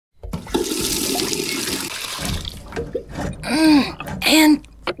And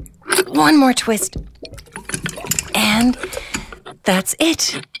one more twist. And that's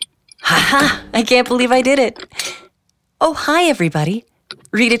it. Haha, I can't believe I did it. Oh, hi, everybody.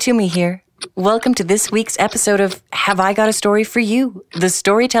 Read It To Me here. Welcome to this week's episode of Have I Got a Story for You, the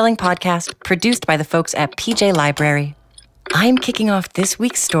storytelling podcast produced by the folks at PJ Library. I'm kicking off this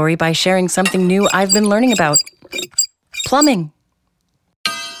week's story by sharing something new I've been learning about. Plumbing.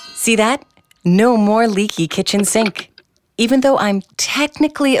 See that? No more leaky kitchen sink. Even though I'm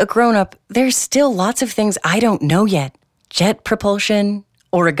technically a grown-up, there's still lots of things I don't know yet. Jet propulsion,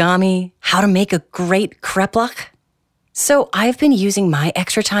 origami, how to make a great kreplach. So I've been using my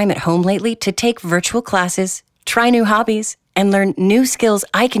extra time at home lately to take virtual classes, try new hobbies, and learn new skills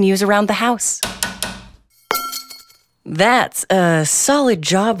I can use around the house. That's a solid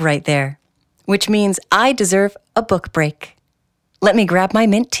job right there, which means I deserve a book break. Let me grab my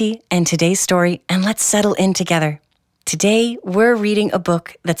mint tea and today's story, and let's settle in together. Today, we're reading a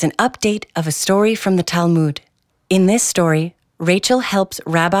book that's an update of a story from the Talmud. In this story, Rachel helps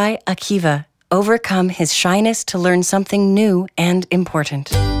Rabbi Akiva overcome his shyness to learn something new and important.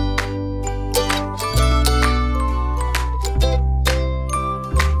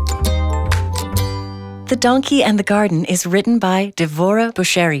 The Donkey and the Garden is written by Devorah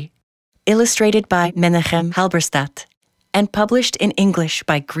Busheri, illustrated by Menachem Halberstadt, and published in English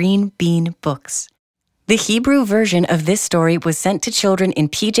by Green Bean Books. The Hebrew version of this story was sent to children in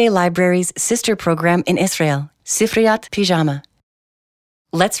PJ Library's sister program in Israel, Sifriyat Pijama.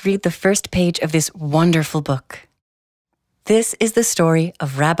 Let's read the first page of this wonderful book. This is the story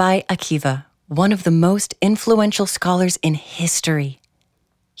of Rabbi Akiva, one of the most influential scholars in history.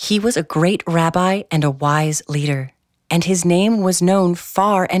 He was a great rabbi and a wise leader, and his name was known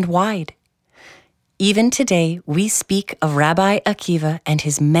far and wide. Even today, we speak of Rabbi Akiva and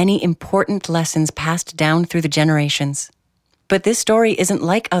his many important lessons passed down through the generations. But this story isn't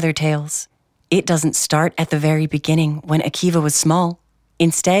like other tales. It doesn't start at the very beginning when Akiva was small.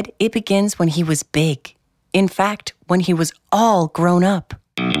 Instead, it begins when he was big. In fact, when he was all grown up.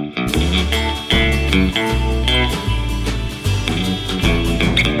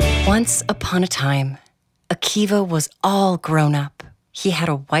 Once upon a time, Akiva was all grown up. He had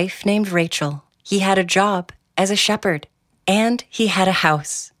a wife named Rachel. He had a job as a shepherd. And he had a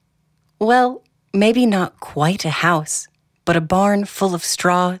house. Well, maybe not quite a house, but a barn full of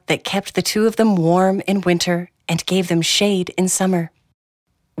straw that kept the two of them warm in winter and gave them shade in summer.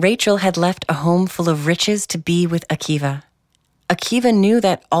 Rachel had left a home full of riches to be with Akiva. Akiva knew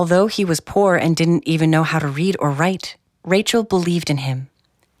that although he was poor and didn't even know how to read or write, Rachel believed in him.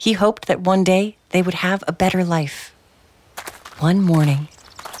 He hoped that one day they would have a better life. One morning,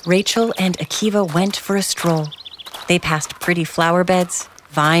 Rachel and Akiva went for a stroll. They passed pretty flower beds,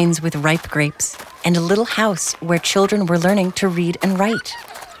 vines with ripe grapes, and a little house where children were learning to read and write.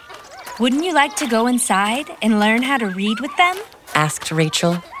 Wouldn't you like to go inside and learn how to read with them? Asked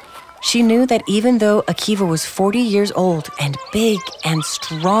Rachel. She knew that even though Akiva was 40 years old and big and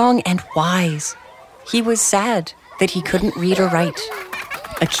strong and wise, he was sad that he couldn't read or write.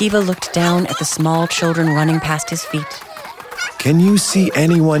 Akiva looked down at the small children running past his feet. Can you see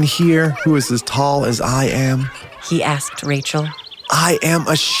anyone here who is as tall as I am? He asked Rachel. I am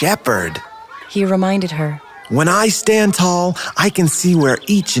a shepherd. He reminded her. When I stand tall, I can see where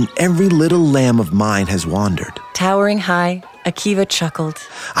each and every little lamb of mine has wandered. Towering high, Akiva chuckled.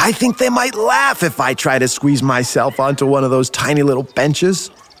 I think they might laugh if I try to squeeze myself onto one of those tiny little benches.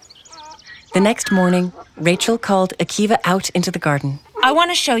 The next morning, Rachel called Akiva out into the garden. I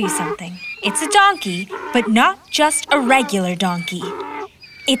want to show you something. It's a donkey, but not just a regular donkey.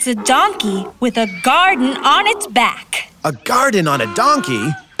 It's a donkey with a garden on its back. A garden on a donkey?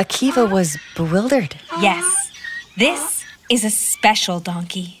 Akiva was bewildered. Yes, this is a special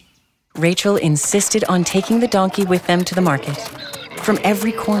donkey. Rachel insisted on taking the donkey with them to the market. From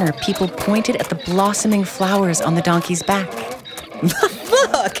every corner, people pointed at the blossoming flowers on the donkey's back.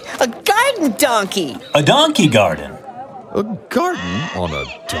 Look, a garden donkey. A donkey garden. A garden on a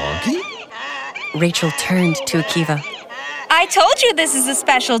donkey? Rachel turned to Akiva. I told you this is a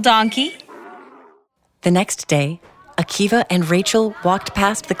special donkey. The next day, Akiva and Rachel walked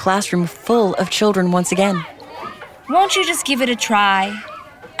past the classroom full of children once again. Won't you just give it a try?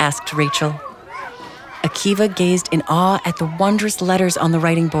 Asked Rachel. Akiva gazed in awe at the wondrous letters on the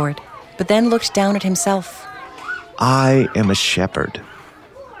writing board, but then looked down at himself. I am a shepherd.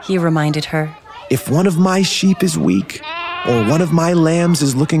 He reminded her. If one of my sheep is weak, or one of my lambs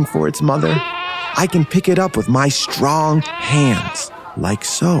is looking for its mother, I can pick it up with my strong hands, like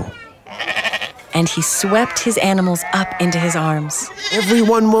so. And he swept his animals up into his arms.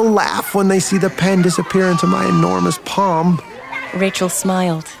 Everyone will laugh when they see the pen disappear into my enormous palm. Rachel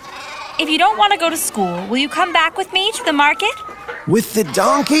smiled. If you don't want to go to school, will you come back with me to the market? With the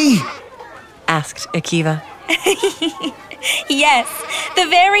donkey? Asked Akiva. Yes, the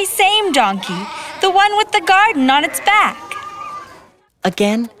very same donkey, the one with the garden on its back.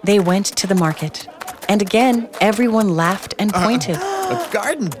 Again, they went to the market. And again, everyone laughed and pointed. A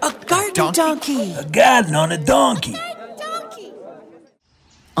garden Donkey. A garden on a donkey.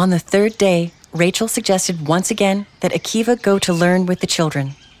 On the third day, Rachel suggested once again that Akiva go to learn with the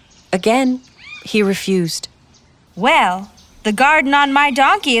children. Again, he refused. Well, the garden on my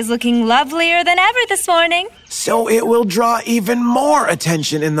donkey is looking lovelier than ever this morning. So it will draw even more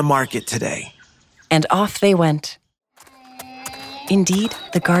attention in the market today. And off they went. Indeed,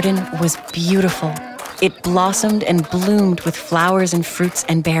 the garden was beautiful. It blossomed and bloomed with flowers and fruits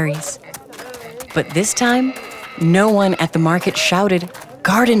and berries. But this time, no one at the market shouted,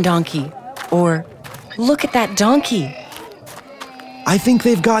 "Garden donkey," or "Look at that donkey," I think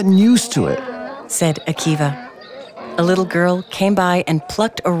they've gotten used to it. said Akiva. A little girl came by and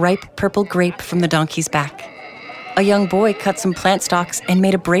plucked a ripe purple grape from the donkey's back. A young boy cut some plant stalks and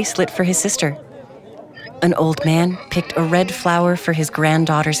made a bracelet for his sister. An old man picked a red flower for his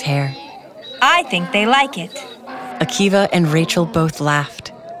granddaughter's hair. I think they like it. Akiva and Rachel both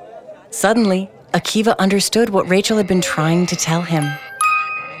laughed. Suddenly, Akiva understood what Rachel had been trying to tell him.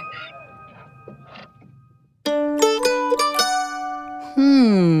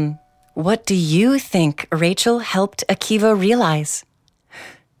 What do you think Rachel helped Akiva realize?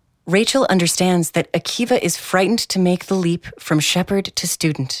 Rachel understands that Akiva is frightened to make the leap from shepherd to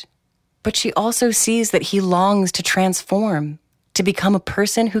student. But she also sees that he longs to transform, to become a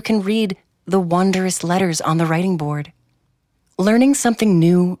person who can read the wondrous letters on the writing board. Learning something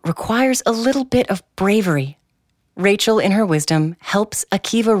new requires a little bit of bravery. Rachel, in her wisdom, helps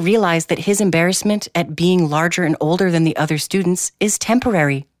Akiva realize that his embarrassment at being larger and older than the other students is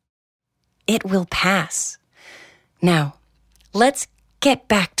temporary. It will pass. Now, let's get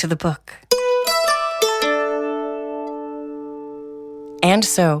back to the book. And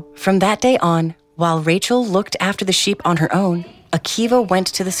so, from that day on, while Rachel looked after the sheep on her own, Akiva went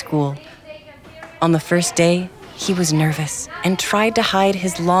to the school. On the first day, he was nervous and tried to hide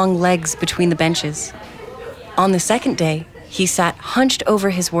his long legs between the benches. On the second day, he sat hunched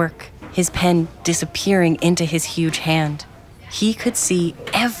over his work, his pen disappearing into his huge hand. He could see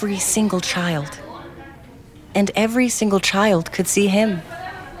every single child. And every single child could see him.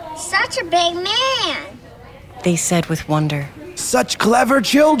 Such a big man. They said with wonder. Such clever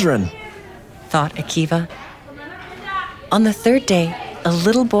children, thought Akiva. On the third day, a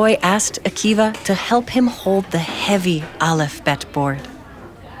little boy asked Akiva to help him hold the heavy alphabet board.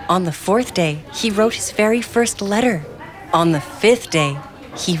 On the fourth day, he wrote his very first letter. On the fifth day,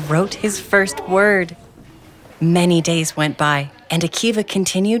 he wrote his first word. Many days went by, and Akiva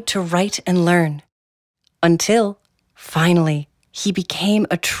continued to write and learn. Until, finally, he became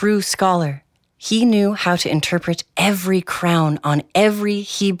a true scholar. He knew how to interpret every crown on every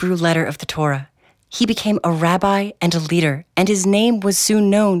Hebrew letter of the Torah. He became a rabbi and a leader, and his name was soon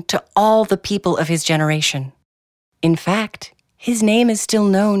known to all the people of his generation. In fact, his name is still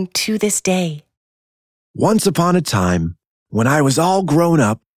known to this day. Once upon a time, when I was all grown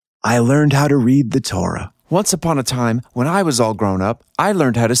up, I learned how to read the Torah. Once upon a time, when I was all grown up, I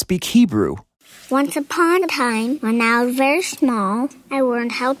learned how to speak Hebrew. Once upon a time, when I was very small, I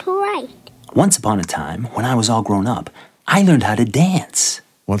learned how to write. Once upon a time, when I was all grown up, I learned how to dance.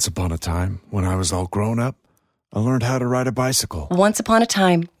 Once upon a time, when I was all grown up, I learned how to ride a bicycle. Once upon a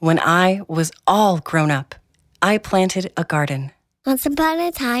time, when I was all grown up, I planted a garden. Once upon a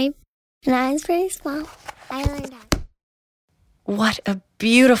time, when I was very small, I learned how. What a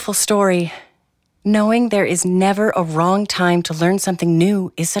beautiful story. Knowing there is never a wrong time to learn something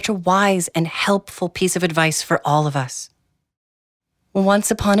new is such a wise and helpful piece of advice for all of us.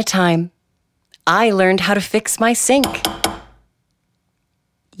 Once upon a time, I learned how to fix my sink.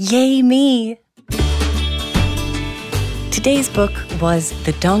 Yay me! Today's book was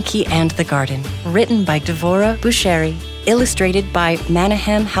The Donkey and the Garden, written by Devorah Busheri, illustrated by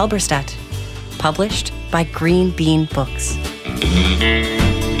Menahem Halberstadt, published by Green Bean Books.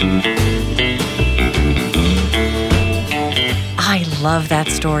 I love that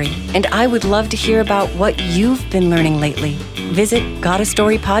story, and I would love to hear about what you've been learning lately. Visit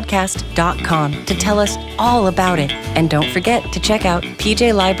gotastorypodcast.com to tell us all about it. And don't forget to check out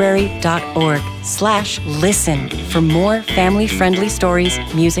pjlibrary.org/listen for more family-friendly stories,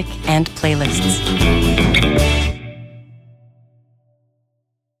 music, and playlists.